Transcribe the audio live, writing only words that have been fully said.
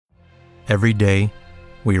Every day,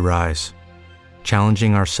 we rise,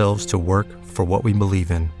 challenging ourselves to work for what we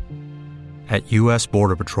believe in. At U.S.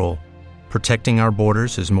 Border Patrol, protecting our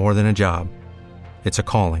borders is more than a job. It's a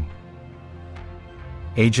calling.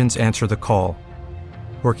 Agents answer the call,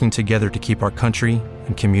 working together to keep our country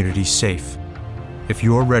and communities safe. If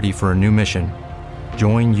you're ready for a new mission,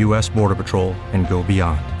 join U.S. Border Patrol and go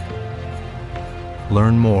beyond.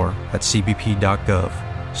 Learn more at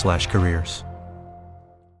cbp.gov/careers.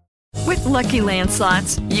 With Lucky Land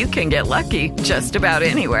Slots, you can get lucky just about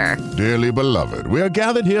anywhere. Dearly beloved, we are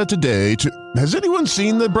gathered here today to... Has anyone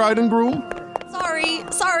seen the bride and groom?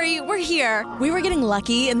 Sorry, we're here. We were getting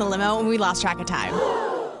lucky in the limo and we lost track of time.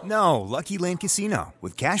 No, Lucky Land Casino,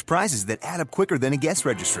 with cash prizes that add up quicker than a guest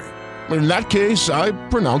registry. In that case, I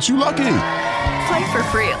pronounce you lucky. Play for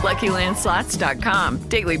free at LuckyLandSlots.com.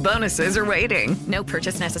 Daily bonuses are waiting. No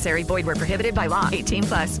purchase necessary. Void where prohibited by law.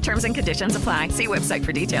 18+. Terms and conditions apply. See website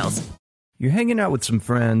for details. You're hanging out with some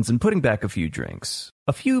friends and putting back a few drinks.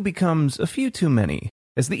 A few becomes a few too many.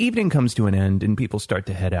 As the evening comes to an end and people start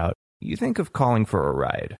to head out, you think of calling for a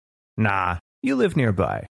ride. Nah, you live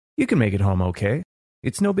nearby. You can make it home okay.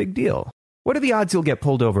 It's no big deal. What are the odds you'll get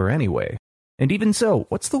pulled over anyway? And even so,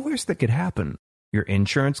 what's the worst that could happen? Your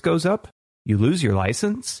insurance goes up? You lose your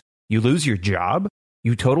license? You lose your job?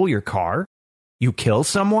 You total your car? You kill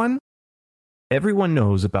someone? Everyone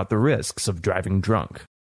knows about the risks of driving drunk.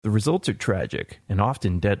 The results are tragic and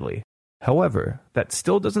often deadly. However, that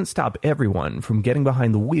still doesn't stop everyone from getting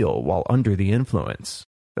behind the wheel while under the influence.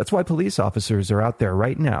 That's why police officers are out there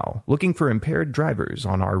right now looking for impaired drivers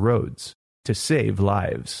on our roads to save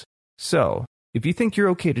lives. So, if you think you're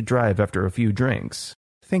okay to drive after a few drinks,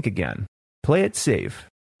 think again. Play it safe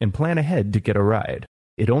and plan ahead to get a ride.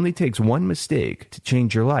 It only takes one mistake to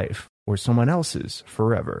change your life or someone else's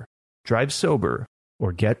forever. Drive sober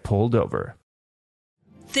or get pulled over.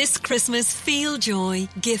 This Christmas, feel joy,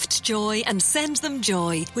 gift joy, and send them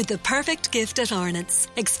joy with the perfect gift at Arnott's.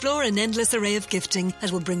 Explore an endless array of gifting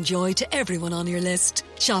that will bring joy to everyone on your list.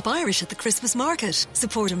 Shop Irish at the Christmas market.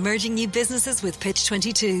 Support emerging new businesses with Pitch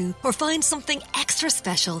 22. Or find something extra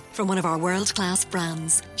special from one of our world-class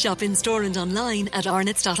brands. Shop in-store and online at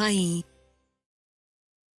arnotts.ie.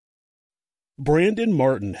 Brandon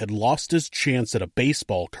Martin had lost his chance at a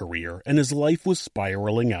baseball career and his life was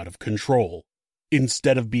spiraling out of control.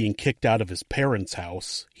 Instead of being kicked out of his parents'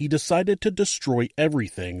 house, he decided to destroy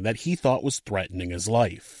everything that he thought was threatening his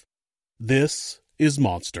life. This is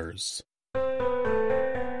Monsters.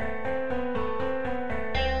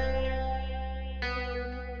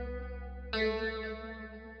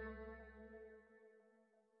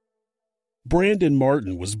 Brandon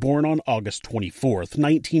Martin was born on August 24,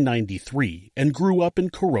 1993, and grew up in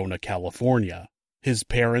Corona, California. His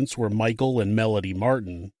parents were Michael and Melody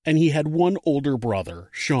Martin, and he had one older brother,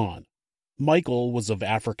 Sean. Michael was of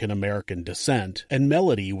African-American descent, and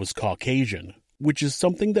Melody was Caucasian, which is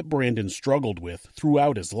something that Brandon struggled with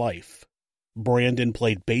throughout his life. Brandon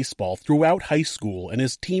played baseball throughout high school, and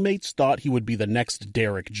his teammates thought he would be the next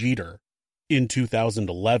Derek Jeter. In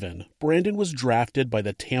 2011, Brandon was drafted by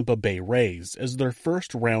the Tampa Bay Rays as their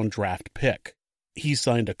first-round draft pick. He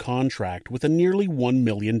signed a contract with a nearly $1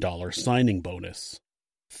 million signing bonus.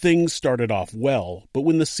 Things started off well, but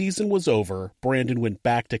when the season was over, Brandon went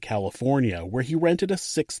back to California where he rented a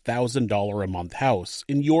 $6,000 a month house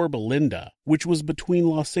in Yorba Linda, which was between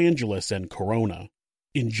Los Angeles and Corona.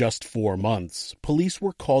 In just 4 months, police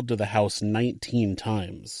were called to the house 19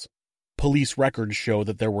 times. Police records show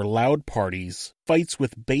that there were loud parties, fights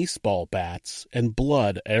with baseball bats, and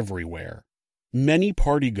blood everywhere. Many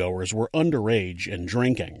partygoers were underage and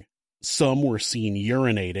drinking. Some were seen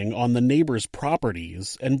urinating on the neighbors'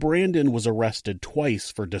 properties, and Brandon was arrested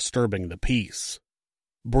twice for disturbing the peace.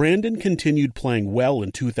 Brandon continued playing well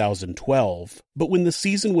in 2012, but when the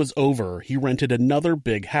season was over, he rented another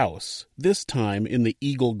big house, this time in the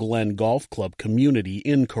Eagle Glen Golf Club community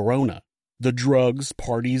in Corona. The drugs,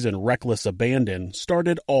 parties, and reckless abandon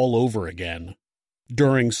started all over again.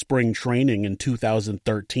 During spring training in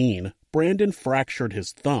 2013, Brandon fractured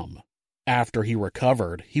his thumb. After he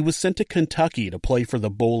recovered, he was sent to Kentucky to play for the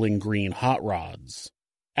Bowling Green Hot Rods.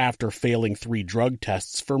 After failing 3 drug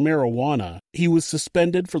tests for marijuana, he was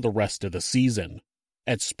suspended for the rest of the season.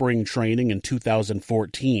 At spring training in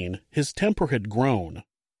 2014, his temper had grown.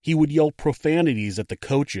 He would yell profanities at the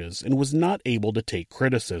coaches and was not able to take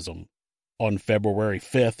criticism. On February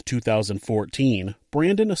 5, 2014,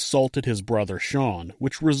 Brandon assaulted his brother Sean,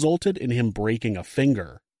 which resulted in him breaking a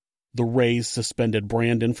finger. The Rays suspended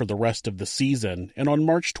Brandon for the rest of the season, and on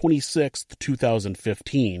March 26,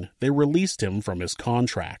 2015, they released him from his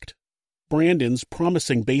contract. Brandon's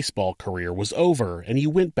promising baseball career was over and he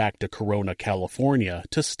went back to Corona, California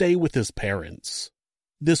to stay with his parents.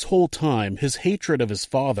 This whole time, his hatred of his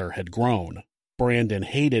father had grown. Brandon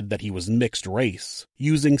hated that he was mixed race,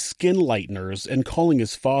 using skin lighteners and calling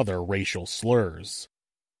his father racial slurs.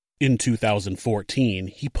 In 2014,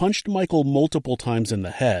 he punched Michael multiple times in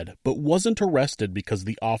the head, but wasn't arrested because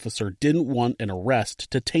the officer didn't want an arrest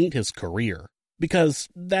to taint his career, because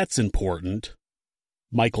that's important.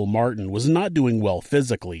 Michael Martin was not doing well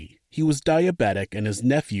physically. He was diabetic and his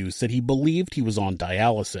nephew said he believed he was on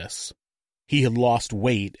dialysis. He had lost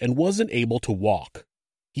weight and wasn't able to walk.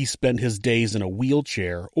 He spent his days in a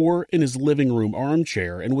wheelchair or in his living room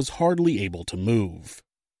armchair and was hardly able to move.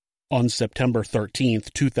 On September 13,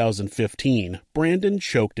 2015, Brandon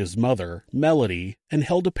choked his mother, Melody, and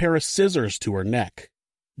held a pair of scissors to her neck.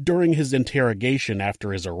 During his interrogation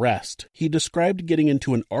after his arrest, he described getting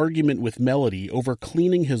into an argument with Melody over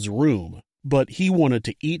cleaning his room, but he wanted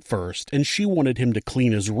to eat first and she wanted him to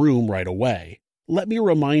clean his room right away. Let me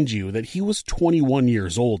remind you that he was 21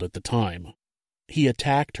 years old at the time. He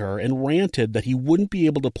attacked her and ranted that he wouldn't be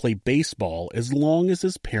able to play baseball as long as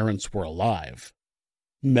his parents were alive.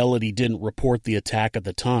 Melody didn't report the attack at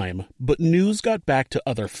the time, but news got back to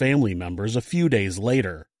other family members a few days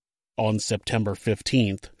later. On September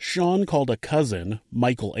 15th, Sean called a cousin,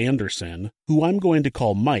 Michael Anderson, who I'm going to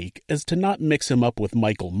call Mike as to not mix him up with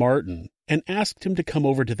Michael Martin, and asked him to come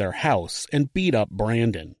over to their house and beat up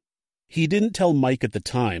Brandon. He didn't tell Mike at the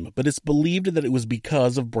time, but it's believed that it was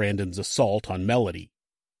because of Brandon's assault on Melody.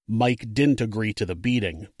 Mike didn't agree to the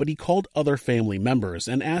beating, but he called other family members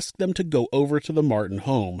and asked them to go over to the Martin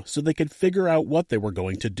home so they could figure out what they were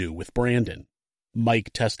going to do with Brandon. Mike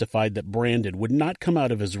testified that Brandon would not come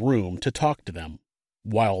out of his room to talk to them.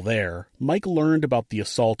 While there, Mike learned about the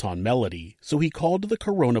assault on Melody, so he called the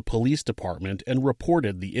Corona Police Department and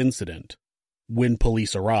reported the incident. When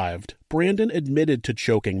police arrived, Brandon admitted to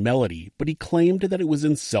choking Melody, but he claimed that it was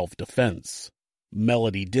in self-defense.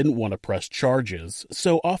 Melody didn't want to press charges,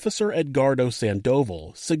 so Officer Edgardo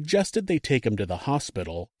Sandoval suggested they take him to the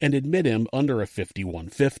hospital and admit him under a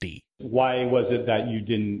 5150. Why was it that you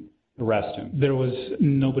didn't arrest him? There was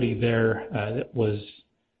nobody there that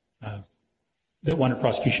wanted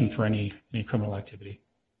prosecution for any criminal activity.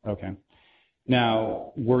 Okay.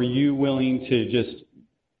 Now, were you willing to just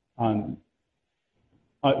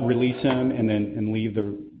release him and leave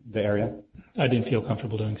the area? I didn't feel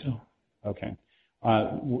comfortable doing so. Okay.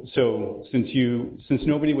 So since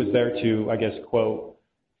nobody was there to, I guess, quote,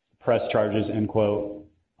 press charges, end quote,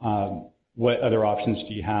 what other options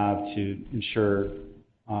do you have to ensure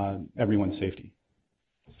everyone's safety?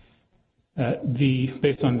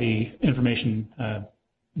 Based on the information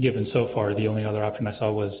given so far, the only other option I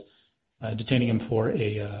saw was detaining him for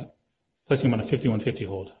placing him on a 5150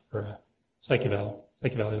 hold for a psych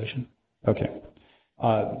evaluation. Okay.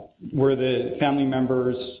 Were the family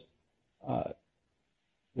members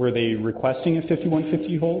were they requesting a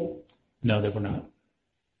 5150 hold? No, they were not.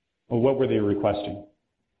 Well, what were they requesting?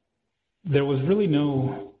 There was really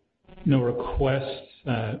no request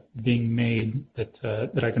being made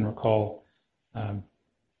that I can recall. Let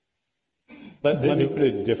me put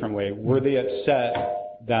it a different way. Were they upset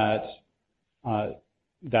that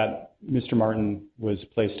Mr. Martin was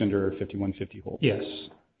placed under a 5150 hold? Yes.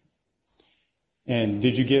 And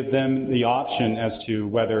did you give them the option as to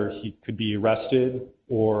whether he could be arrested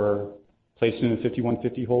or placed in a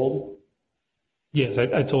 5150 hold? Yes,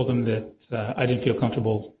 I told them that I didn't feel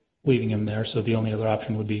comfortable leaving him there, so the only other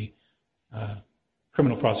option would be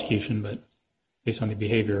criminal prosecution, but based on the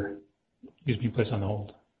behavior, he was being placed on the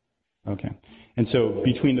hold. Okay. And so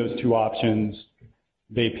between those two options,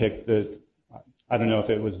 they picked I don't know if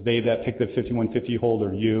it was they that picked the 5150 hold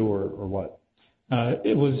or you or what?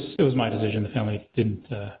 It was my decision. The family didn't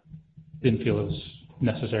feel it was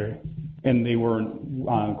necessary. And they weren't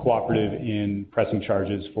cooperative in pressing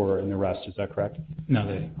charges for an arrest, is that correct? No,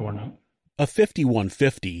 they were not. A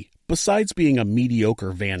 5150, besides being a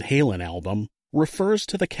mediocre Van Halen album, refers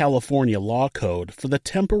to the California Law Code for the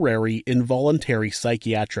temporary involuntary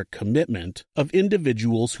psychiatric commitment of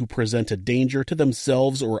individuals who present a danger to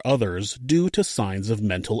themselves or others due to signs of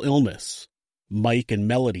mental illness. Mike and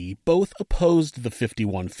Melody both opposed the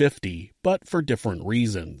 5150, but for different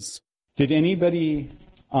reasons. Did anybody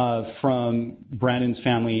from Brandon's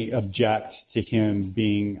family object to him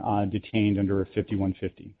being detained under a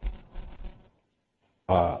 5150?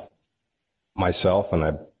 Myself,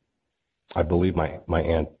 and I believe my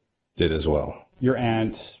aunt did as well. Your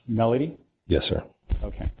aunt, Melody? Yes, sir.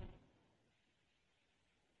 Okay.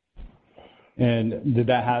 And did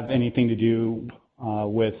that have anything to do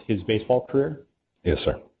with his baseball career? Yes,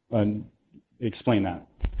 sir. And Explain that.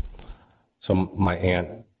 So my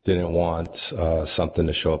aunt didn't want something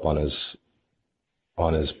to show up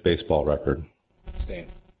on his baseball record. Okay.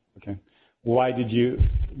 Why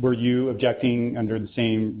were you objecting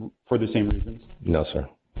for the same reasons? No, sir.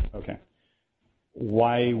 Okay.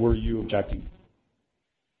 Why were you objecting?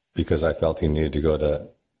 Because I felt he needed to go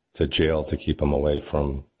to jail to keep him away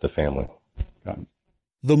from the family. Got it.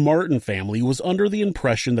 The Martin family was under the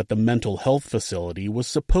impression that the mental health facility was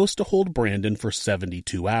supposed to hold Brandon for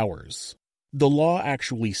 72 hours. The law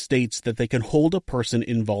actually states that they can hold a person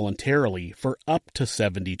involuntarily for up to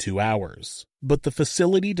 72 hours. But the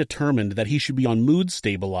facility determined that he should be on mood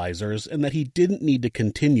stabilizers and that he didn't need to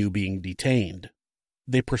continue being detained.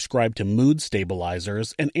 They prescribed him mood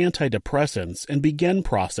stabilizers and antidepressants and began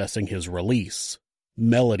processing his release.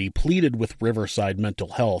 Melody pleaded with Riverside Mental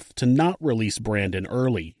Health to not release Brandon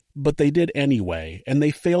early, but they did anyway, and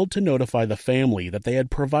they failed to notify the family that they had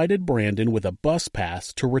provided Brandon with a bus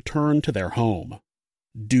pass to return to their home.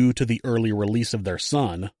 Due to the early release of their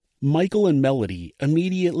son, Michael and Melody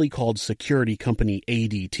immediately called security company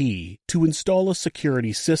ADT to install a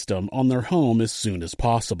security system on their home as soon as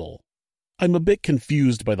possible. I'm a bit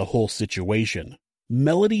confused by the whole situation.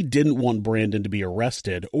 Melody didn't want Brandon to be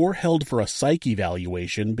arrested or held for a psych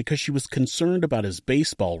evaluation because she was concerned about his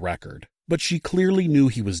baseball record, but she clearly knew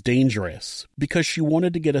he was dangerous because she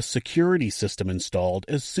wanted to get a security system installed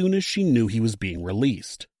as soon as she knew he was being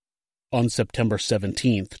released. On September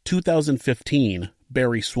 17, 2015,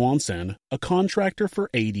 Barry Swanson, a contractor for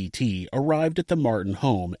ADT, arrived at the Martin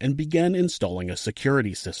home and began installing a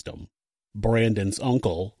security system. Brandon's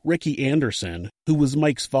uncle, Ricky Anderson, who was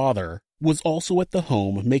Mike's father, was also at the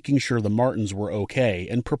home making sure the Martins were okay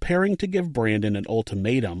and preparing to give Brandon an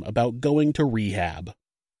ultimatum about going to rehab.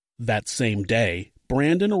 That same day,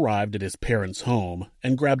 Brandon arrived at his parents' home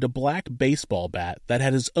and grabbed a black baseball bat that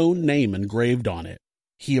had his own name engraved on it.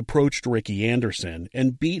 He approached Ricky Anderson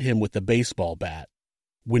and beat him with the baseball bat.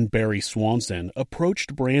 When Barry Swanson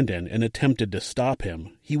approached Brandon and attempted to stop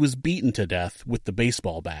him, he was beaten to death with the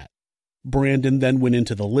baseball bat. Brandon then went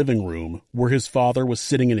into the living room, where his father was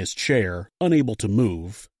sitting in his chair, unable to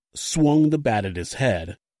move, swung the bat at his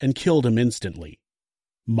head, and killed him instantly.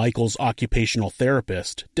 Michael's occupational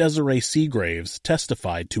therapist, Desiree Seagraves,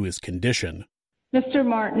 testified to his condition. Mr.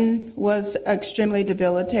 Martin was extremely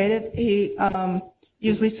debilitated. He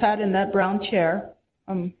usually sat in that brown chair.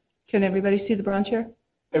 Can everybody see the brown chair?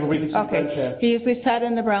 Everybody can see the brown chair. He usually sat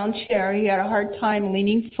in the brown chair. He had a hard time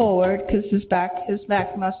leaning forward because his back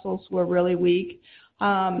muscles were really weak.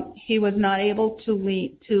 He was not able to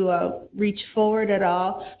reach forward at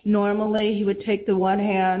all. Normally, he would take the one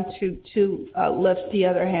hand to lift the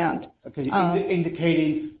other hand. Okay,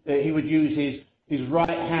 indicating that he would use his right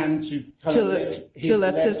hand to lift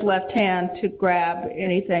his left hand to grab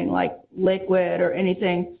anything like liquid or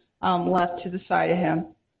anything left to the side of him.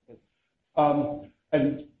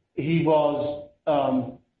 And he was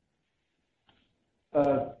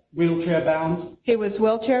wheelchair bound? He was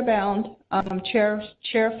wheelchair bound,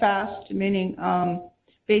 chair fast, meaning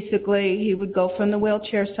basically he would go from the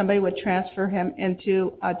wheelchair, somebody would transfer him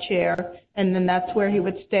into a chair, and then that's where he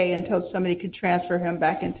would stay until somebody could transfer him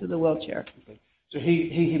back into the wheelchair. Okay. So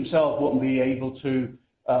he himself wouldn't be able to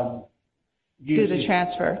do the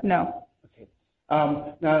transfer, no. Okay.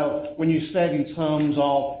 Now, when you said in terms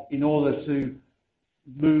of in order to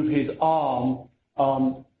move his arm,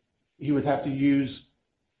 he would have to use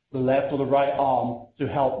the left or the right arm to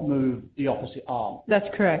help move the opposite arm. That's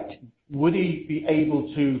correct. Would he be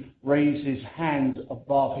able to raise his hand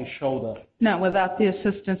above his shoulder? Not without the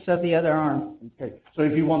assistance of the other arm. Okay. So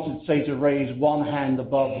if he wanted, say, to raise one hand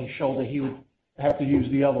above his shoulder, he would have to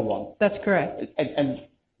use the other one? That's correct. And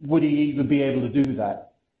would he even be able to do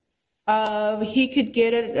that? He could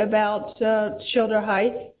get it about shoulder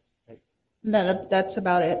height. That's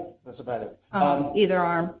about it. That's about it. Either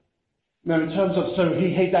arm. Now, in terms of, so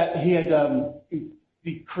he had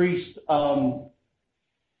decreased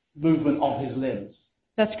movement of his limbs.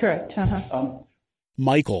 That's correct.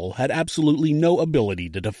 Michael had absolutely no ability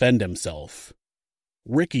to defend himself.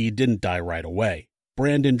 Ricky didn't die right away.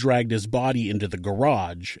 Brandon dragged his body into the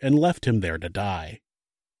garage and left him there to die.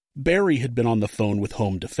 Barry had been on the phone with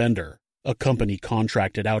Home Defender, a company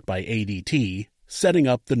contracted out by ADT, setting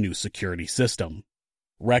up the new security system.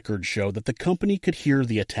 Records show that the company could hear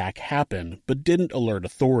the attack happen but didn't alert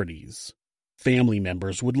authorities. Family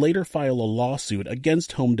members would later file a lawsuit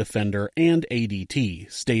against Home Defender and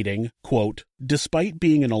ADT, stating, quote, "Despite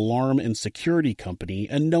being an alarm and security company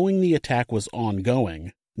and knowing the attack was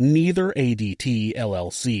ongoing, neither ADT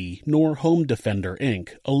LLC nor Home Defender Inc.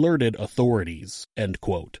 alerted authorities," end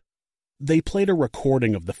quote. They played a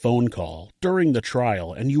recording of the phone call during the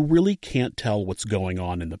trial, and you really can't tell what's going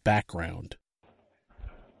on in the background.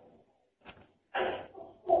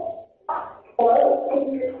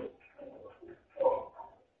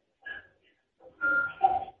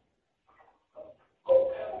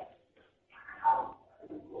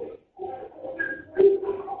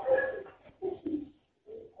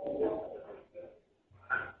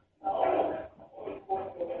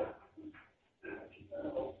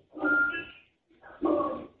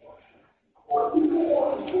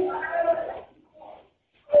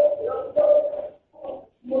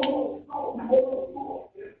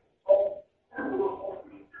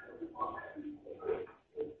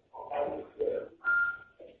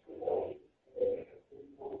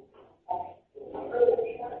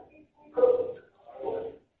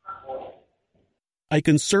 I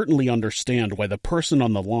can certainly understand why the person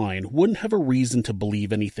on the line wouldn't have a reason to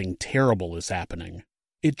believe anything terrible is happening.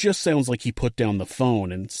 It just sounds like he put down the phone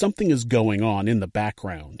and something is going on in the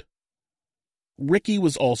background. Ricky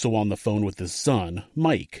was also on the phone with his son,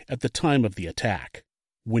 Mike, at the time of the attack.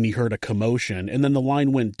 When he heard a commotion and then the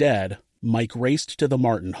line went dead, Mike raced to the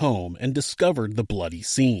Martin home and discovered the bloody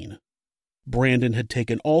scene. Brandon had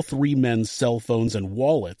taken all three men's cell phones and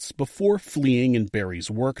wallets before fleeing in Barry's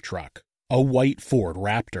work truck, a white Ford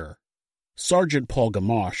Raptor. Sergeant Paul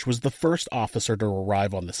Gamache was the first officer to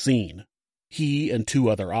arrive on the scene. He and two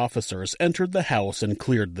other officers entered the house and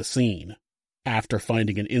cleared the scene. After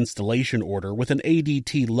finding an installation order with an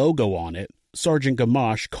ADT logo on it, Sergeant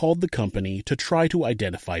Gamache called the company to try to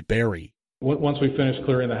identify Barry. Once we finished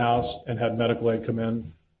clearing the house and had medical aid come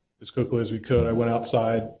in as quickly as we could, I went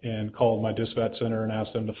outside and called my dispatch center and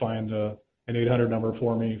asked them to find an 800 number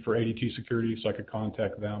for me for ADT security so I could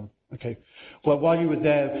contact them. Okay. Well, while you were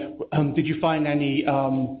there, did you find any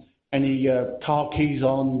car keys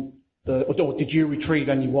on or did you retrieve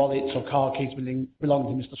any wallets or car keys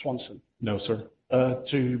belonging to Mr. Swanson? No, sir.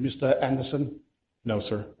 To Mr. Anderson? No,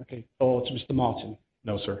 sir. Okay. Or to Mr. Martin?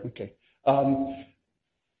 No, sir. Okay.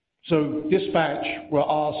 So dispatch were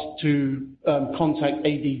asked to contact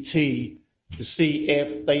ADT to see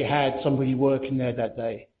if they had somebody working there that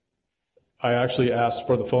day. I actually asked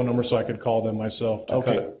for the phone number so I could call them myself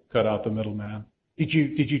to cut out the middleman. Did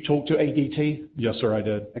you talk to ADT? Yes, sir, I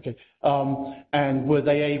did. Okay. And were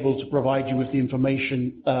they able to provide you with the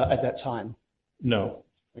information at that time? No.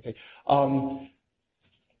 Okay.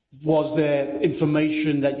 Was there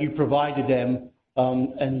information that you provided them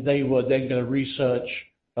and they were then going to research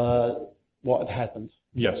what had happened?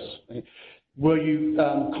 Yes. Okay. Were you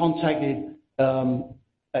contacted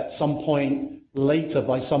at some point later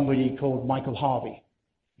by somebody called Michael Harvey?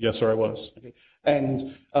 Yes, sir, I was. Okay.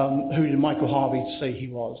 And who did Michael Harvey say he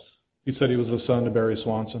was? He said he was the son of Barry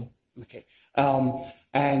Swanson. Okay.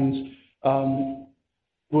 And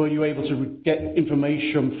were you able to get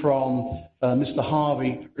information from Mr.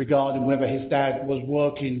 Harvey regarding whether his dad was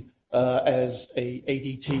working as a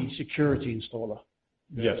ADT security installer?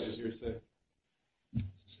 Yes.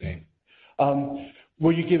 Same.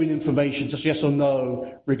 Were you given information, just yes or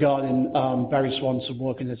no, regarding Barry Swanson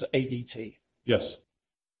working as an ADT? Yes.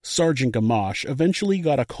 Sergeant Gamache eventually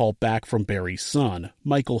got a call back from Barry's son,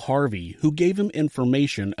 Michael Harvey, who gave him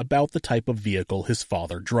information about the type of vehicle his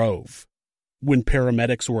father drove. When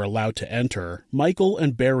paramedics were allowed to enter, Michael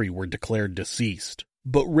and Barry were declared deceased,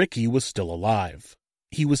 but Ricky was still alive.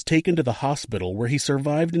 He was taken to the hospital where he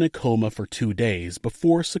survived in a coma for 2 days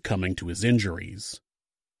before succumbing to his injuries.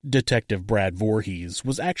 Detective Brad Voorhees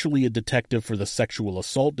was actually a detective for the Sexual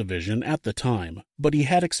Assault Division at the time, but he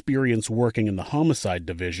had experience working in the Homicide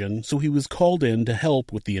Division, so he was called in to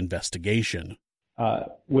help with the investigation.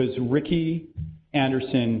 Was Ricky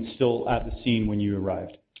Anderson still at the scene when you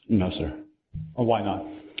arrived? No, sir. Oh, why not?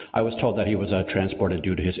 I was told that he was transported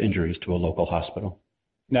due to his injuries to a local hospital.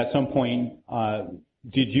 And at some point,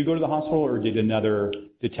 did you go to the hospital or did another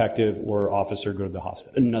detective or officer go to the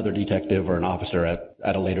hospital? Another detective or an officer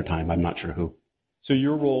at a later time. I'm not sure who. So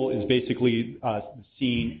your role is basically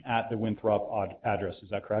seen at the Winthrop address. Is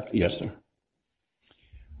that correct? Yes, sir.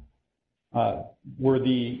 Were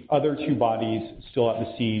the other two bodies still at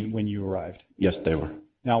the scene when you arrived? Yes, they were.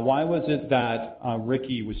 Now, why was it that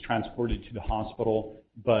Ricky was transported to the hospital,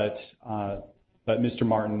 but Mr.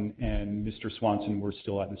 Martin and Mr. Swanson were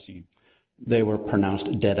still at the scene? They were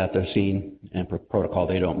pronounced dead at their scene, and per protocol,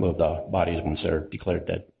 they don't move the bodies once they're declared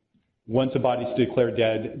dead. Once a body's declared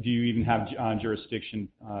dead, do you even have jurisdiction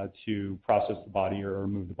to process the body or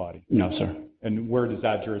remove the body? No, sir. And where does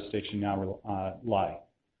that jurisdiction now lie?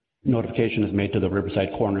 Notification is made to the Riverside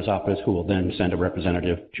Coroner's Office, who will then send a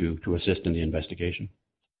representative to assist in the investigation.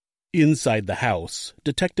 Inside the house,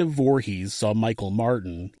 Detective Voorhees saw Michael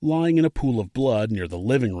Martin lying in a pool of blood near the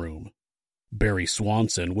living room. Barry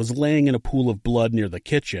Swanson was laying in a pool of blood near the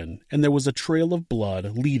kitchen, and there was a trail of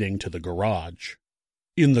blood leading to the garage.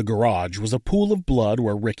 In the garage was a pool of blood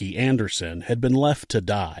where Ricky Anderson had been left to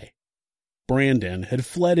die. Brandon had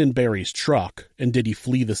fled in Barry's truck, and did he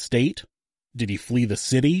flee the state? Did he flee the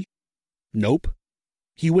city? Nope.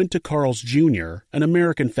 He went to Carl's Jr., an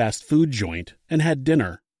American fast food joint, and had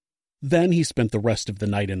dinner. Then he spent the rest of the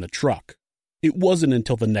night in the truck. It wasn't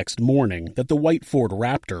until the next morning that the white Ford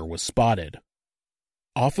Raptor was spotted.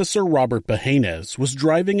 Officer Robert Behanez was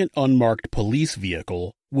driving an unmarked police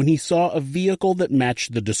vehicle when he saw a vehicle that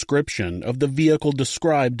matched the description of the vehicle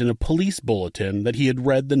described in a police bulletin that he had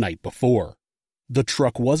read the night before. The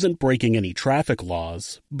truck wasn't breaking any traffic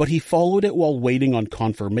laws, but he followed it while waiting on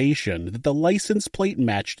confirmation that the license plate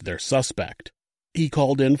matched their suspect. He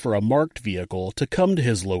called in for a marked vehicle to come to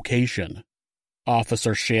his location.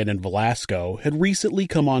 Officer Shannon Velasco had recently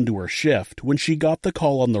come onto her shift when she got the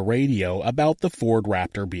call on the radio about the Ford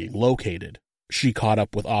Raptor being located. She caught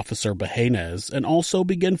up with Officer Behanez and also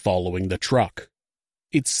began following the truck.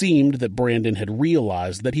 It seemed that Brandon had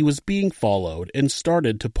realized that he was being followed and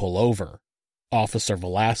started to pull over. Officer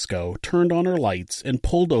Velasco turned on her lights and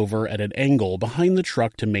pulled over at an angle behind the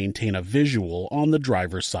truck to maintain a visual on the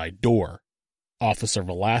driver's side door. Officer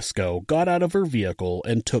Velasco got out of her vehicle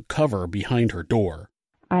and took cover behind her door.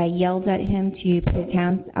 I yelled at him to put his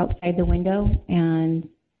hands outside the window, and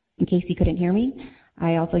in case he couldn't hear me,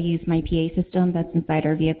 I also used my PA system that's inside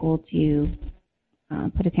our vehicle to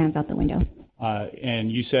put his hands out the window.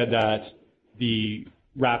 And you said that the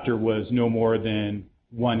Raptor was no more than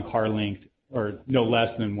one car length, or no less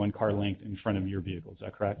than one car length in front of your vehicle. Is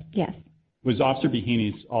that correct? Yes. Was Officer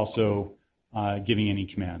Behanez also giving any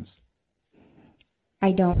commands?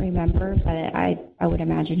 I don't remember, but I would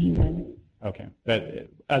imagine he would. Okay. But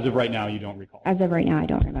as of right now, you don't recall? As of right now, I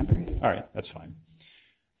don't remember. All right. That's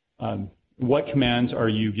fine. What commands are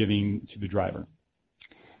you giving to the driver?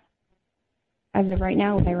 As of right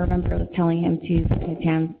now, what I remember was telling him to put his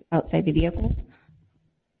hands outside the vehicle.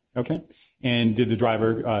 Okay. And did the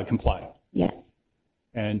driver comply? Yes.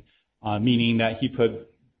 And meaning that he put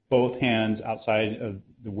both hands outside of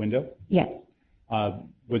the window? Yes.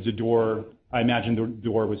 Was the door, I imagine the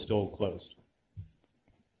door was still closed?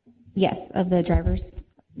 Yes. Of the driver's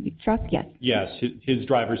truck, yes. Yes. His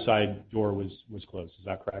driver's side door was closed. Is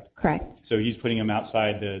that correct? Correct. So he's putting him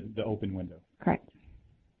outside the open window? Correct.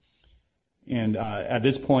 And at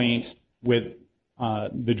this point, with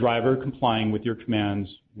the driver complying with your commands,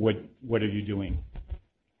 what are you doing?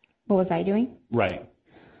 What was I doing? Right.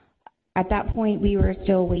 At that point, we were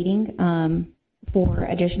still waiting for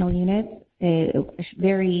additional units.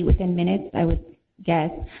 Very within minutes, I would guess,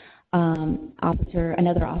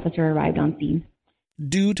 another officer arrived on scene.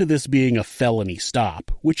 Due to this being a felony stop,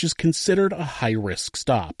 which is considered a high-risk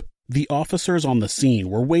stop, the officers on the scene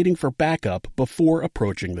were waiting for backup before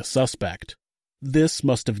approaching the suspect. This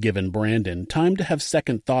must have given Brandon time to have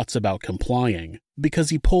second thoughts about complying, because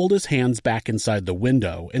he pulled his hands back inside the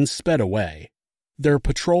window and sped away. Their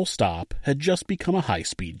patrol stop had just become a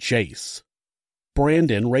high-speed chase.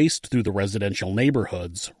 Brandon raced through the residential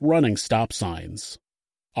neighborhoods, running stop signs.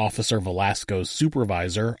 Officer Velasco's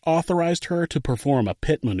supervisor authorized her to perform a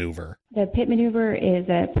pit maneuver. The pit maneuver is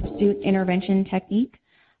a pursuit intervention technique.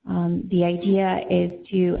 The idea is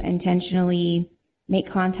to intentionally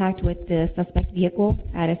make contact with the suspect vehicle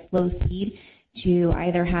at a slow speed to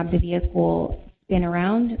either have the vehicle spin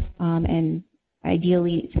around and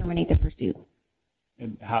ideally terminate the pursuit.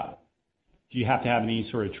 And how do you have to have any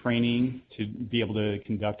sort of training to be able to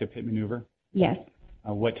conduct a pit maneuver? Yes.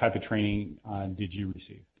 What type of training did you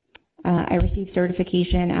receive? I received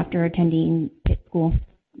certification after attending pit school,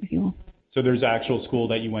 if you will. So there's an actual school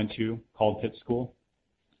that you went to called pit school?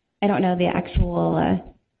 I don't know the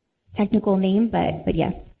actual technical name, but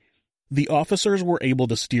yes. The officers were able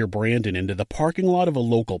to steer Brandon into the parking lot of a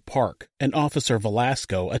local park, and Officer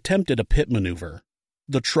Velasco attempted a pit maneuver.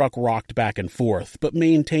 The truck rocked back and forth, but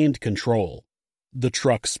maintained control. The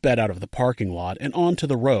truck sped out of the parking lot and onto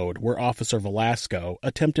the road where Officer Velasco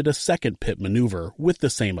attempted a second pit maneuver with the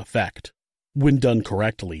same effect. When done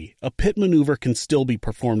correctly, a pit maneuver can still be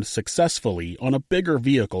performed successfully on a bigger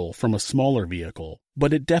vehicle from a smaller vehicle,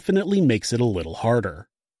 but it definitely makes it a little harder.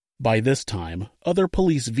 By this time, other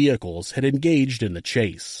police vehicles had engaged in the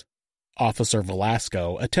chase. Officer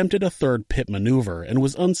Velasco attempted a third pit maneuver and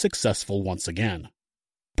was unsuccessful once again.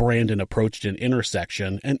 Brandon approached an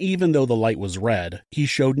intersection, and even though the light was red, he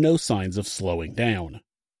showed no signs of slowing down.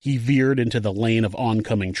 He veered into the lane of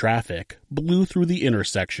oncoming traffic, blew through the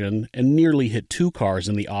intersection, and nearly hit 2 cars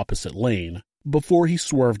in the opposite lane before he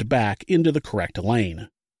swerved back into the correct lane.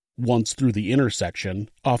 Once through the intersection,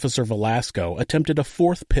 Officer Velasco attempted a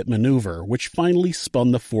 4th pit maneuver, which finally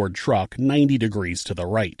spun the Ford truck 90 degrees to the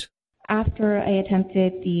right. After I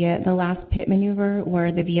attempted the last pit maneuver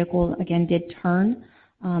where the vehicle again did turn,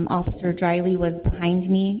 Officer Driley was behind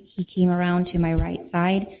me. He came around to my right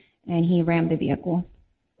side and he rammed the vehicle.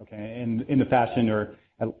 Okay, and in the fashion or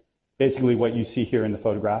basically what you see here in the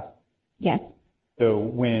photograph? Yes. So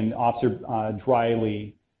when Officer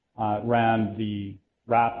Driley rammed the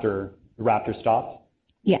Raptor stopped?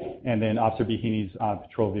 Yes. And then Officer Beheeny's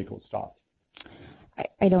patrol vehicle stopped?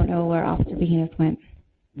 I don't know where Officer Beheeny's went.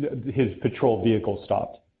 His patrol vehicle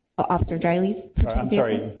stopped? Officer Driley's?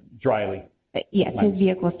 Sorry, Driley. Yes, his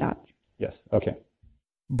vehicle stopped. Yes, okay.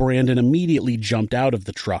 Brandon immediately jumped out of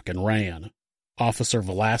the truck and ran. Officer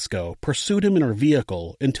Velasco pursued him in her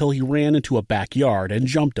vehicle until he ran into a backyard and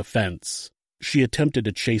jumped a fence. She attempted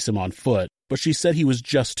to chase him on foot, but she said he was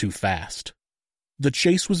just too fast. The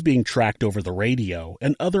chase was being tracked over the radio,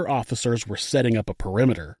 and other officers were setting up a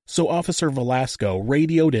perimeter, so Officer Velasco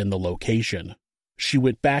radioed in the location. She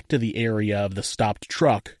went back to the area of the stopped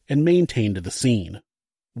truck and maintained the scene.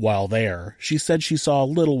 While there, she said she saw a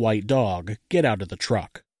little white dog get out of the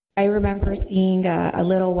truck. I remember seeing a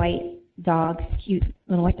little white dog, cute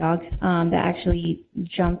little white dog, that actually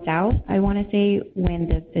jumped out, I want to say, when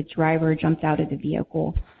the driver jumped out of the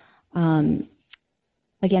vehicle.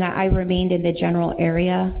 Again, I remained in the general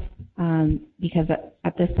area because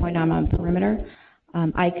at this point I'm on perimeter.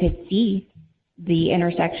 I could see the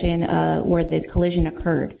intersection where the collision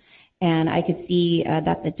occurred, and I could see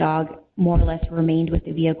that the dog more or less remained with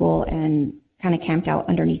the vehicle and kind of camped out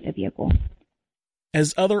underneath the vehicle.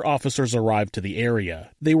 As other officers arrived to the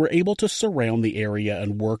area, they were able to surround the area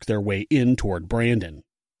and work their way in toward Brandon.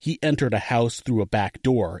 He entered a house through a back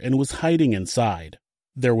door and was hiding inside.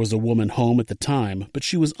 There was a woman home at the time, but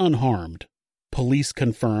she was unharmed. Police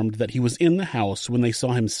confirmed that he was in the house when they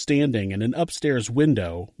saw him standing in an upstairs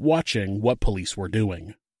window watching what police were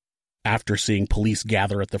doing. After seeing police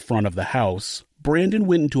gather at the front of the house, Brandon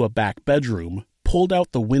went into a back bedroom, pulled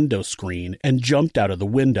out the window screen, and jumped out of the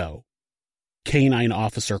window. Canine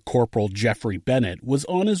Officer Corporal Jeffrey Bennett was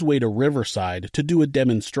on his way to Riverside to do a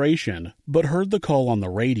demonstration, but heard the call on the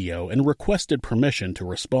radio and requested permission to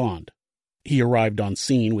respond. He arrived on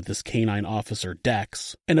scene with his canine officer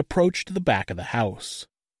Dex and approached the back of the house.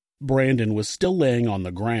 Brandon was still laying on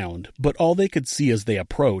the ground, but all they could see as they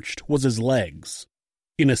approached was his legs.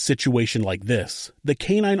 In a situation like this, the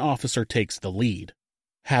canine officer takes the lead.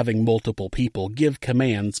 Having multiple people give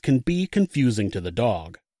commands can be confusing to the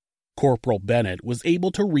dog. Corporal Bennett was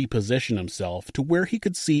able to reposition himself to where he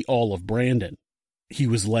could see all of Brandon. He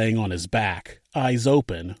was laying on his back, eyes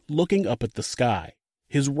open, looking up at the sky.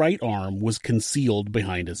 His right arm was concealed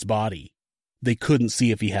behind his body. They couldn't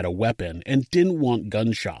see if he had a weapon and didn't want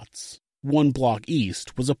gunshots. 1 block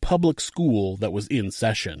east was a public school that was in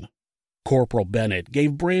session. Corporal Bennett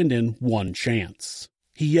gave Brandon one chance.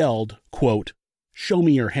 He yelled, quote, "Show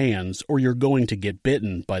me your hands or you're going to get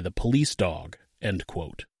bitten by the police dog," end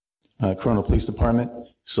quote. Corona Police Department,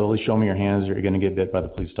 slowly show me your hands or you're going to get bit by the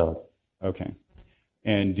police dog. Okay.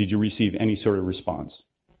 And did you receive any sort of response?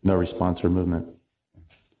 No response or movement.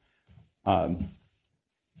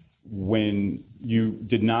 When you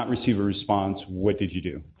did not receive a response, what did you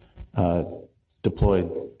do?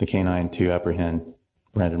 Deployed the canine to apprehend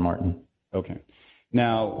Brandon Martin. Okay.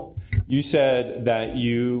 Now, you said that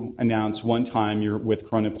you announced one time you're with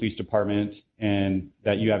Corona Police Department and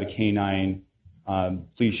that you have a canine.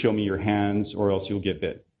 Please show me your hands or else you'll get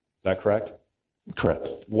bit. Is that correct? Correct.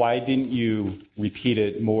 Why didn't you repeat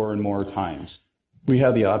it more and more times? We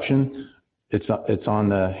have the option. It's on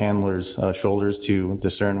the handler's shoulders to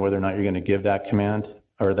discern whether or not you're going to give that command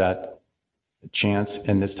or that chance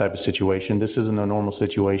in this type of situation. This isn't a normal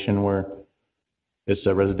situation where it's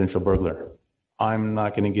a residential burglar. I'm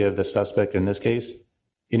not going to give the suspect in this case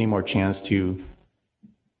any more chance to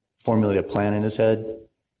formulate a plan in his head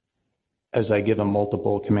as I give him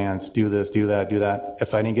multiple commands, do this, do that, do that.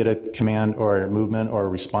 If I didn't get a command or a movement or a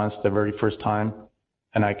response the very first time,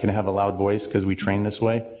 and I can have a loud voice because we train this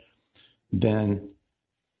way, then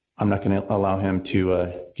I'm not going to allow him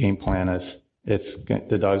to game plan us.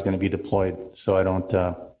 The dog's going to be deployed, so I don't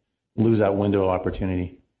lose that window of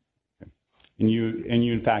opportunity. And you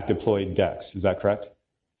in fact deployed Dex, is that correct?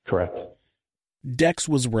 Correct. Dex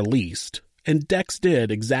was released, and Dex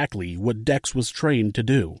did exactly what Dex was trained to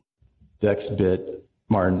do. Dex bit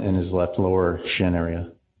Martin in his left lower shin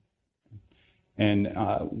area. And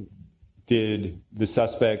Did the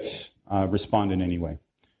suspect respond in any way?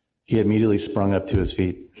 He immediately sprung up to his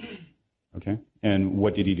feet. Okay. And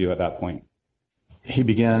what did he do at that point? He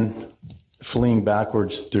began fleeing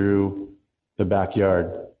backwards through the backyard,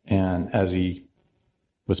 and as he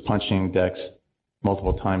was punching Dex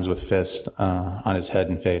multiple times with fists on his head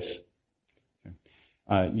and face.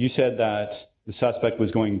 Okay. You said that the suspect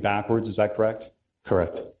was going backwards, is that correct?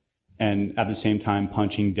 Correct. And at the same time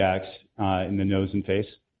punching Dex in the nose and face?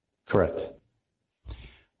 Correct.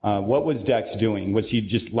 What was Dex doing? Was he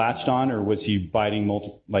just latched on, or was he biting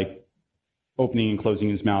opening and closing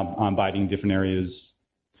his mouth, biting different areas?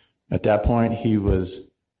 At that point, he was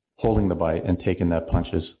holding the bite and taking the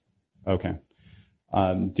punches. Okay.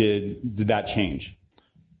 Did that change?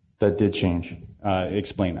 That did change.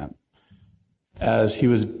 Explain that. As he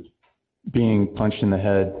was being punched in the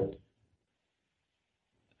head,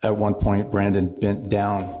 at one point, Brandon bent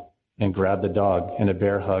down and grabbed the dog in a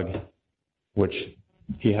bear hug, which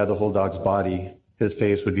he had the whole dog's body. His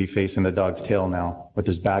face would be facing the dog's tail now, with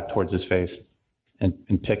his back towards his face, and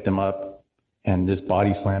picked him up, and this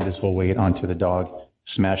body slammed his whole weight onto the dog,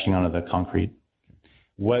 smashing onto the concrete.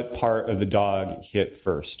 What part of the dog hit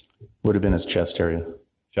first? Would have been his chest area.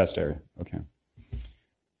 Chest area, okay.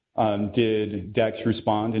 Did Dex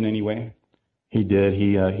respond in any way? He did.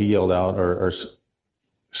 He yelled out or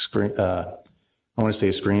scream. I want to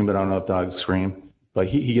say scream, but I don't know if dogs scream. But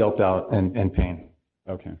he yelped out in pain.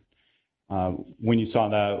 Okay. When you saw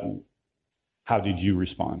that, how did you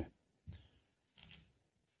respond?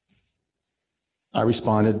 I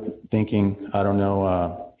responded thinking, I don't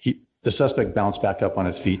know. The suspect bounced back up on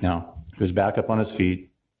his feet now. He was back up on his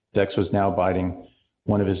feet. Dex was now biting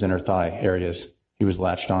one of his inner thigh areas. He was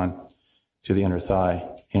latched on to the inner thigh.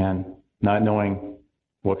 And not knowing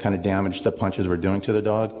what kind of damage the punches were doing to the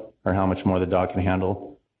dog or how much more the dog can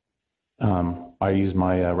handle, I used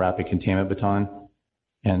my rapid containment baton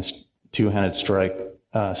and two-handed strike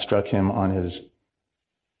struck him on his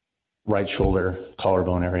right shoulder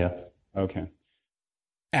collarbone area. Okay.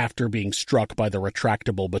 After being struck by the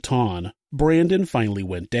retractable baton, Brandon finally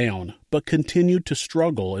went down, but continued to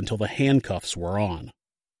struggle until the handcuffs were on.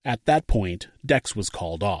 At that point, Dex was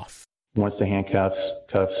called off. Once the handcuffs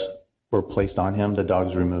were placed on him, the dog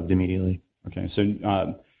was removed immediately. Okay,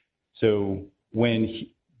 so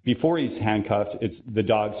before he's handcuffed, it's the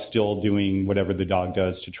dog's still doing whatever the dog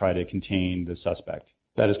does to try to contain the suspect.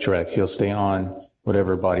 That is correct. He'll stay on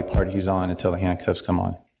whatever body part he's on until the handcuffs come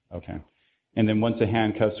on. Okay. And then once the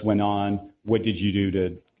handcuffs went on, what did you do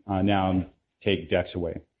to now take Dex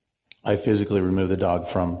away? I physically removed the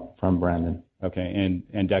dog from Brandon. Okay,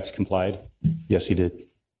 and Dex complied? Yes, he did.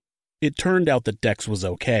 It turned out that Dex was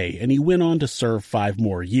okay, and he went on to serve 5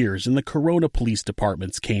 more years in the Corona Police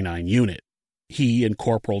Department's K-9 unit. He and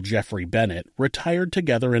Corporal Jeffrey Bennett retired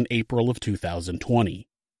together in April of 2020.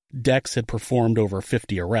 Dex had performed over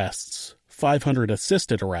 50 arrests, 500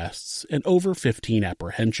 assisted arrests, and over 15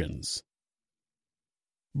 apprehensions.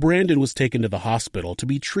 Brandon was taken to the hospital to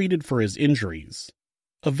be treated for his injuries.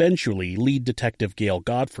 Eventually, lead detective Gail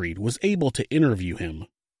Gottfried was able to interview him.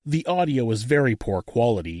 The audio is very poor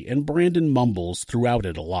quality, and Brandon mumbles throughout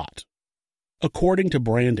it a lot. According to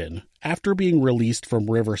Brandon, after being released from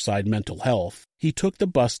Riverside Mental Health, he took the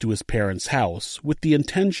bus to his parents' house with the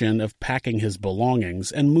intention of packing his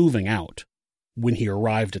belongings and moving out. When he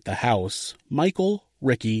arrived at the house, Michael,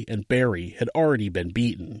 Ricky, and Barry had already been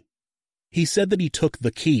beaten. He said that he took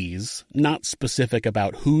the keys, not specific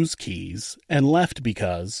about whose keys, and left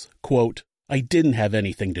because, quote, I didn't have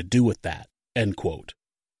anything to do with that, end quote.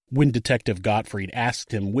 When Detective Gottfried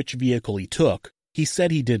asked him which vehicle he took, he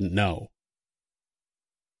said he didn't know.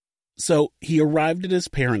 So he arrived at his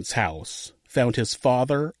parents' house, found his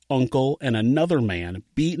father, uncle, and another man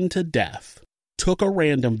beaten to death, took a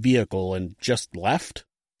random vehicle and just left?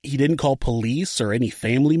 He didn't call police or any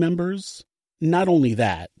family members? Not only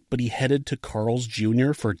that, but he headed to Carl's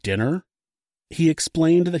Jr. for dinner? He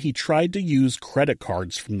explained that he tried to use credit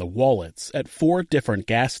cards from the wallets at 4 different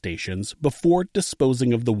gas stations before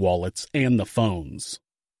disposing of the wallets and the phones.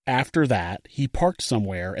 After that, he parked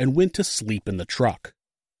somewhere and went to sleep in the truck.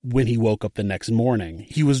 When he woke up the next morning,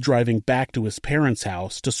 he was driving back to his parents'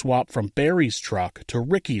 house to swap from Barry's truck to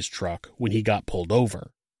Ricky's truck when he got pulled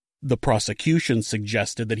over. The prosecution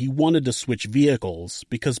suggested that he wanted to switch vehicles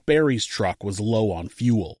because Barry's truck was low on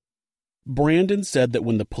fuel. Brandon said that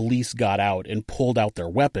when the police got out and pulled out their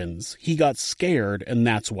weapons, he got scared and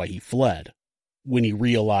that's why he fled. When he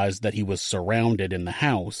realized that he was surrounded in the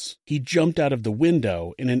house, he jumped out of the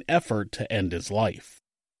window in an effort to end his life.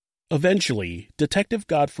 Eventually, Detective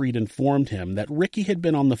Gottfried informed him that Ricky had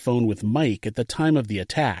been on the phone with Mike at the time of the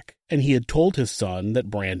attack, and he had told his son that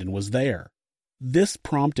Brandon was there. This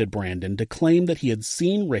prompted Brandon to claim that he had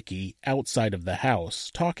seen Ricky outside of the house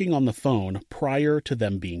talking on the phone prior to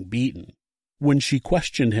them being beaten. When she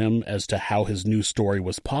questioned him as to how his new story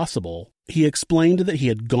was possible, he explained that he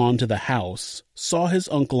had gone to the house, saw his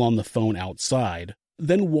uncle on the phone outside,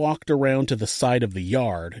 then walked around to the side of the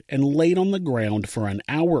yard and laid on the ground for an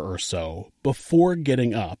hour or so before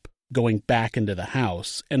getting up, going back into the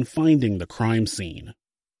house, and finding the crime scene.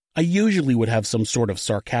 I usually would have some sort of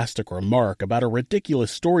sarcastic remark about a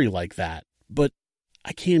ridiculous story like that, but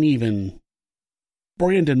I can't even...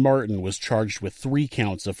 Brandon Martin was charged with 3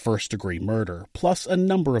 counts of first-degree murder, plus a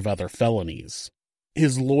number of other felonies.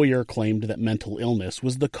 His lawyer claimed that mental illness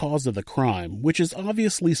was the cause of the crime, which is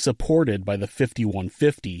obviously supported by the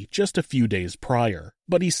 5150 just a few days prior,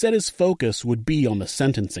 but he said his focus would be on the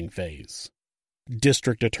sentencing phase.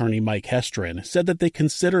 District Attorney Mike Hestrin said that they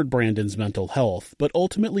considered Brandon's mental health, but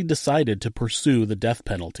ultimately decided to pursue the death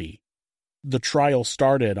penalty. The trial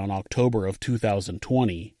started on October of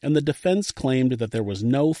 2020, and the defense claimed that there was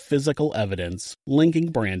no physical evidence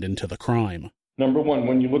linking Brandon to the crime. Number one,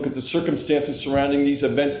 when you look at the circumstances surrounding these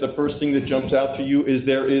events, the first thing that jumps out to you is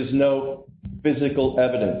there is no physical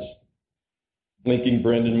evidence linking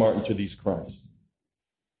Brandon Martin to these crimes.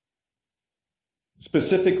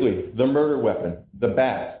 Specifically, the murder weapon, the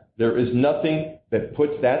bat. There is nothing that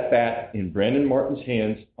puts that bat in Brandon Martin's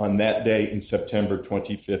hands on that day in September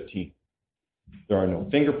 2015. There are no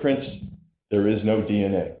fingerprints. There is no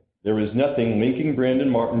DNA. There is nothing linking Brandon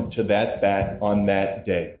Martin to that bat on that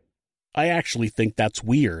day. I actually think that's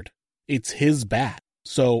weird. It's his bat,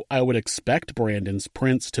 so I would expect Brandon's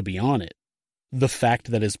prints to be on it. The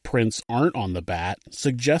fact that his prints aren't on the bat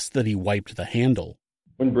suggests that he wiped the handle.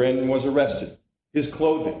 When Brandon was arrested, his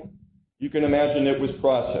clothing, you can imagine it was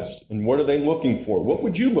processed. And what are they looking for? What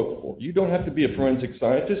would you look for? You don't have to be a forensic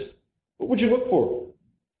scientist. What would you look for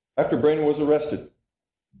after Brandon was arrested?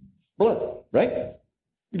 Blood, right?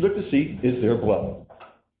 You look to see, is there blood?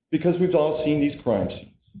 Because we've all seen these crime scenes.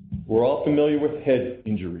 We're all familiar with head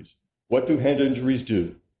injuries. What do head injuries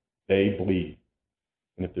do? They bleed.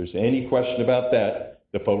 And if there's any question about that,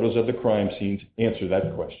 the photos of the crime scenes answer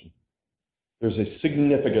that question. There's a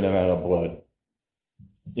significant amount of blood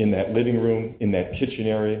in that living room, in that kitchen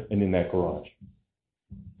area, and in that garage.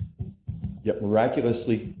 Yet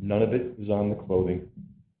miraculously, none of it is on the clothing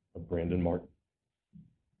of Brandon Martin.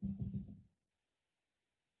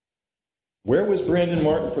 Where was Brandon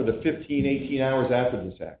Martin for the 15, 18 hours after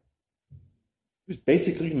this act? He was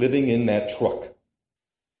basically living in that truck.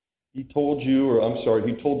 He told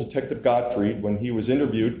Detective Gottfried when he was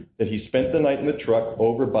interviewed that he spent the night in the truck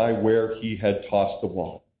over by where he had tossed the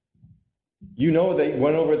wallet. You know they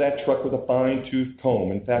went over that truck with a fine-tooth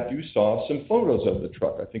comb. In fact, you saw some photos of the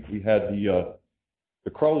truck. I think we had the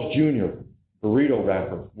Carl's Jr. burrito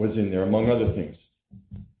wrapper was in there, among other things.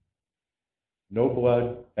 No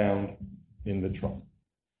blood found in the truck.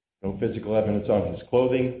 No physical evidence on his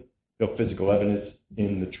clothing. No physical evidence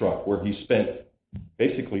in the truck where he spent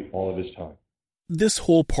basically all of his time. This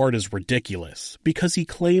whole part is ridiculous because he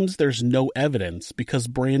claims there's no evidence because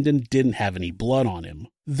Brandon didn't have any blood on him.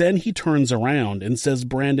 Then he turns around and says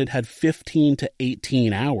Brandon had 15 to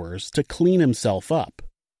 18 hours to clean himself up.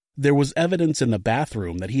 There was evidence in the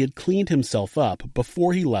bathroom that he had cleaned himself up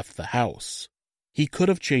before he left the house. He could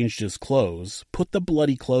have changed his clothes, put the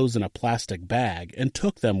bloody clothes in a plastic bag, and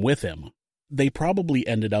took them with him. They probably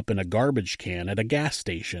ended up in a garbage can at a gas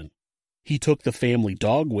station. He took the family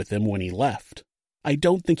dog with him when he left. I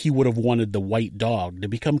don't think he would have wanted the white dog to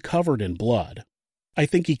become covered in blood. I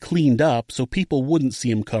think he cleaned up so people wouldn't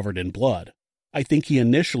see him covered in blood. I think he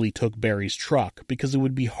initially took Barry's truck because it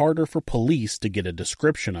would be harder for police to get a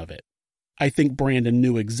description of it. I think Brandon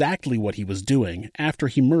knew exactly what he was doing after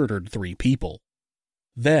he murdered 3 people.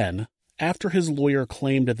 Then, after his lawyer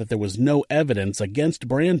claimed that there was no evidence against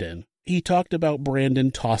Brandon, he talked about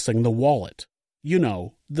Brandon tossing the wallet. You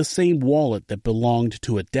know, the same wallet that belonged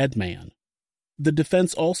to a dead man. The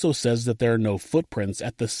defense also says that there are no footprints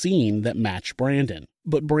at the scene that match Brandon,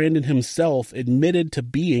 but Brandon himself admitted to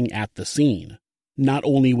being at the scene. Not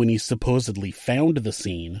only when he supposedly found the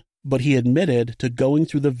scene, but he admitted to going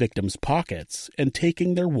through the victims' pockets and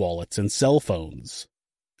taking their wallets and cell phones.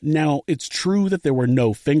 Now, it's true that there were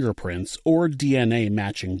no fingerprints or DNA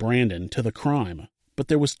matching Brandon to the crime, but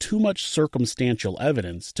there was too much circumstantial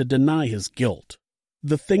evidence to deny his guilt.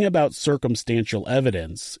 The thing about circumstantial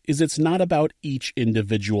evidence is it's not about each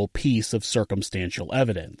individual piece of circumstantial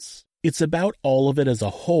evidence. It's about all of it as a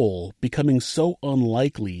whole becoming so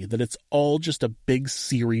unlikely that it's all just a big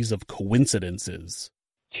series of coincidences.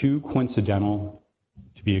 Too coincidental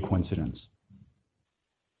to be a coincidence.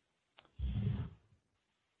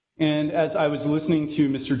 And as I was listening to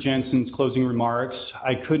Mr. Jensen's closing remarks,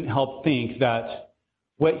 I couldn't help think that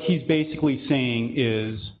what he's basically saying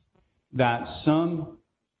is that some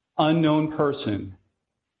unknown person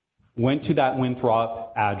went to that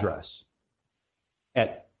Winthrop address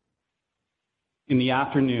in the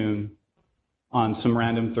afternoon on some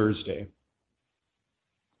random Thursday.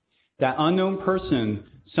 That unknown person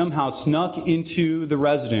somehow snuck into the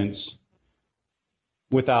residence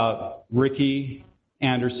without Ricky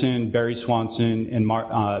Anderson, Barry Swanson, and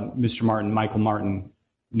Mr. Martin, Michael Martin,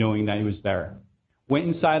 knowing that he was there.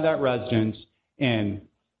 Went inside that residence and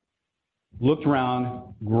looked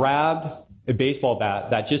around, grabbed a baseball bat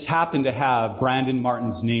that just happened to have Brandon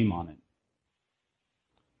Martin's name on it.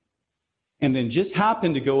 And then just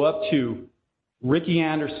happened to go up to Ricky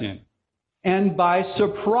Anderson. And by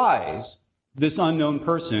surprise, this unknown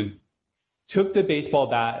person took the baseball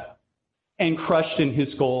bat and crushed in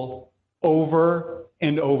his skull over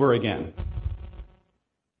and over again.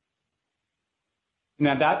 And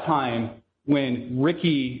at that time, when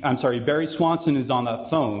Barry Swanson is on the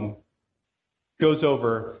phone, goes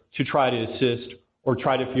over to try to assist or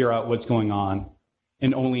try to figure out what's going on,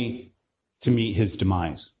 and only to meet his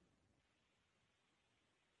demise.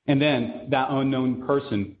 And then that unknown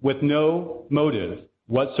person, with no motive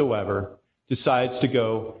whatsoever, decides to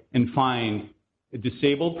go and find a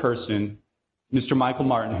disabled person, Mr. Michael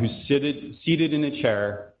Martin, who's seated in a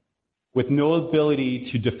chair with no ability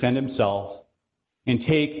to defend himself, and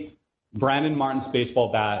take Brandon Martin's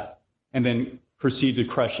baseball bat and then proceed to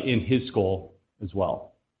crush in his skull as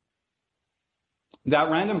well. That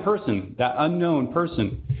random person, that unknown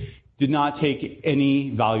person, did not take any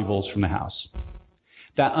valuables from the house.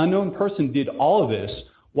 That unknown person did all of this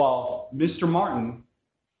while Mr. Martin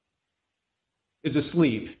is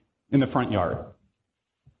asleep in the front yard.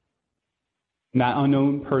 And that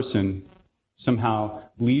unknown person somehow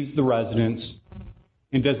leaves the residence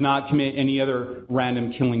and does not commit any other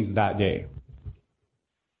random killings that day.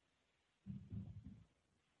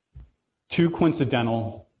 Too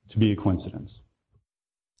coincidental to be a coincidence.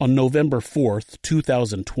 On November 4th,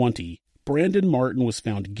 2020, Brandon Martin was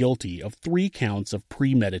found guilty of 3 counts of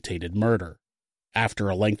premeditated murder. After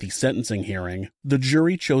a lengthy sentencing hearing, the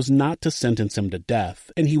jury chose not to sentence him to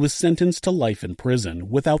death, and he was sentenced to life in prison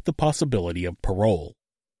without the possibility of parole.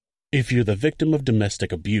 If you're the victim of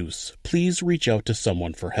domestic abuse, please reach out to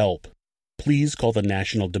someone for help. Please call the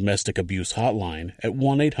National Domestic Abuse Hotline at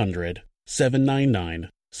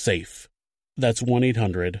 1-800-799-SAFE. That's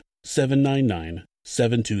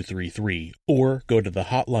 1-800-799-7233, or go to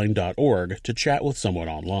thehotline.org to chat with someone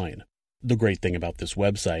online. The great thing about this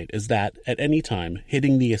website is that, at any time,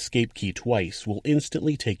 hitting the escape key twice will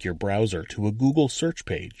instantly take your browser to a Google search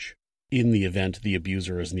page. In the event the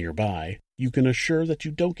abuser is nearby, you can assure that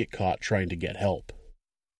you don't get caught trying to get help.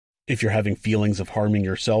 If you're having feelings of harming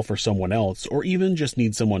yourself or someone else, or even just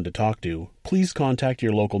need someone to talk to, please contact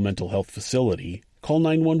your local mental health facility, call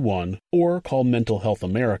 911, or call Mental Health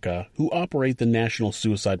America, who operate the National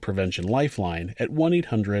Suicide Prevention Lifeline at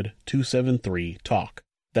 1-800-273-TALK.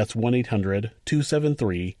 That's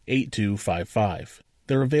 1-800-273-8255.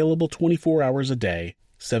 They're available 24 hours a day,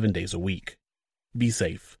 7 days a week. Be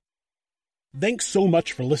safe. Thanks so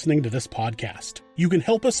much for listening to this podcast. You can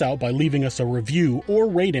help us out by leaving us a review or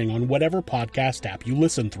rating on whatever podcast app you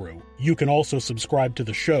listen through. You can also subscribe to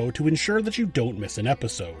the show to ensure that you don't miss an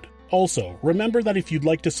episode. Also, remember that if you'd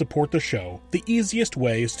like to support the show, the easiest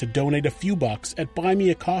way is to donate a few bucks at Buy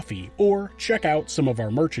Me a Coffee or check out some of our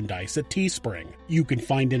merchandise at Teespring. You can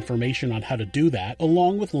find information on how to do that,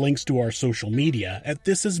 along with links to our social media at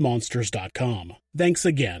thisismonsters.com. Thanks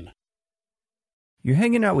again. You're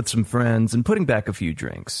hanging out with some friends and putting back a few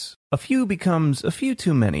drinks. A few becomes a few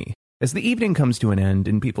too many. As the evening comes to an end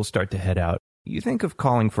and people start to head out, you think of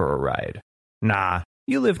calling for a ride. Nah,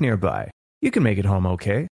 you live nearby. You can make it home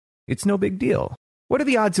okay. It's no big deal. What are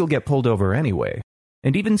the odds you'll get pulled over anyway?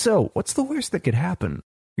 And even so, what's the worst that could happen?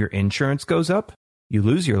 Your insurance goes up? You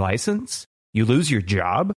lose your license? You lose your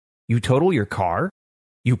job? You total your car?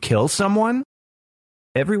 You kill someone?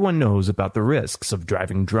 Everyone knows about the risks of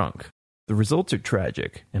driving drunk. The results are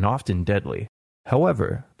tragic and often deadly.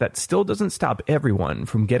 However, that still doesn't stop everyone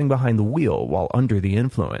from getting behind the wheel while under the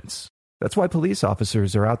influence. That's why police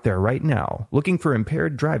officers are out there right now looking for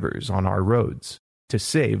impaired drivers on our roads to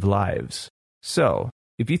save lives. So,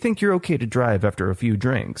 if you think you're okay to drive after a few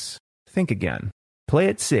drinks, think again. Play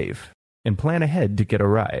it safe and plan ahead to get a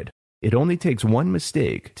ride. It only takes one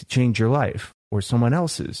mistake to change your life or someone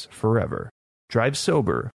else's forever. Drive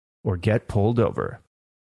sober or get pulled over.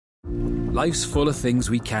 Life's full of things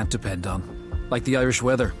we can't depend on, like the Irish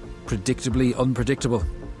weather, predictably unpredictable.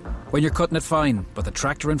 When you're cutting it fine, but the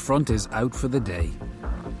tractor in front is out for the day.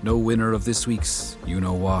 No winner of this week's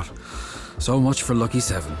you-know-what. So much for Lucky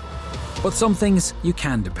 7. But some things you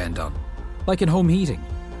can depend on, like in home heating.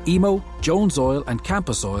 Emo, Jones Oil and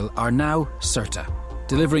Campus Oil are now CERTA,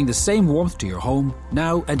 delivering the same warmth to your home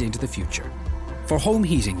now and into the future. For home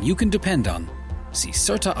heating you can depend on, see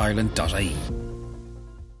CERTAIreland.ie.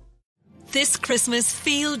 This Christmas,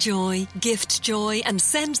 feel joy, gift joy, and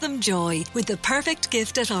send them joy with the perfect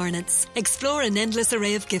gift at Arnott's. Explore an endless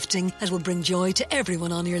array of gifting that will bring joy to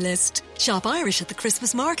everyone on your list. Shop Irish at the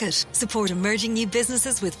Christmas market. Support emerging new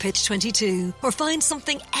businesses with Pitch 22. Or find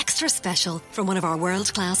something extra special from one of our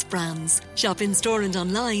world-class brands. Shop in-store and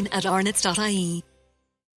online at arnotts.ie.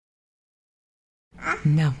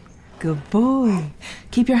 No. Good boy.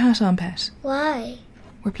 Keep your hat on, Pet. Why?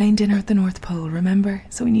 We're playing dinner at the North Pole, remember?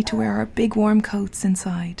 So we need to wear our big warm coats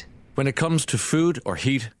inside. When it comes to food or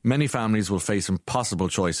heat, many families will face impossible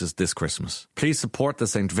choices this Christmas. Please support the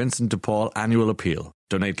St. Vincent de Paul annual appeal.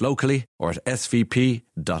 Donate locally or at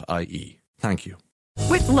svp.ie. Thank you.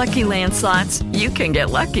 With Lucky Land Slots, you can get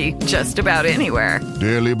lucky just about anywhere.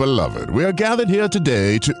 Dearly beloved, we are gathered here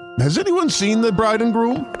today to... Has anyone seen the bride and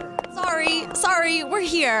groom? Sorry, we're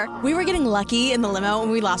here. We were getting lucky in the limo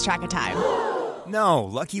and we lost track of time. No,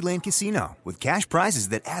 Lucky Land Casino, with cash prizes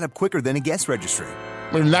that add up quicker than a guest registry.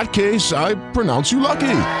 In that case, I pronounce you lucky.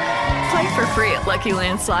 Play for free at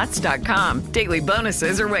LuckyLandSlots.com. Daily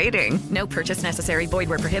bonuses are waiting. No purchase necessary. Void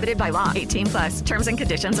where prohibited by law. 18+. Terms and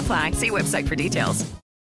conditions apply. See website for details.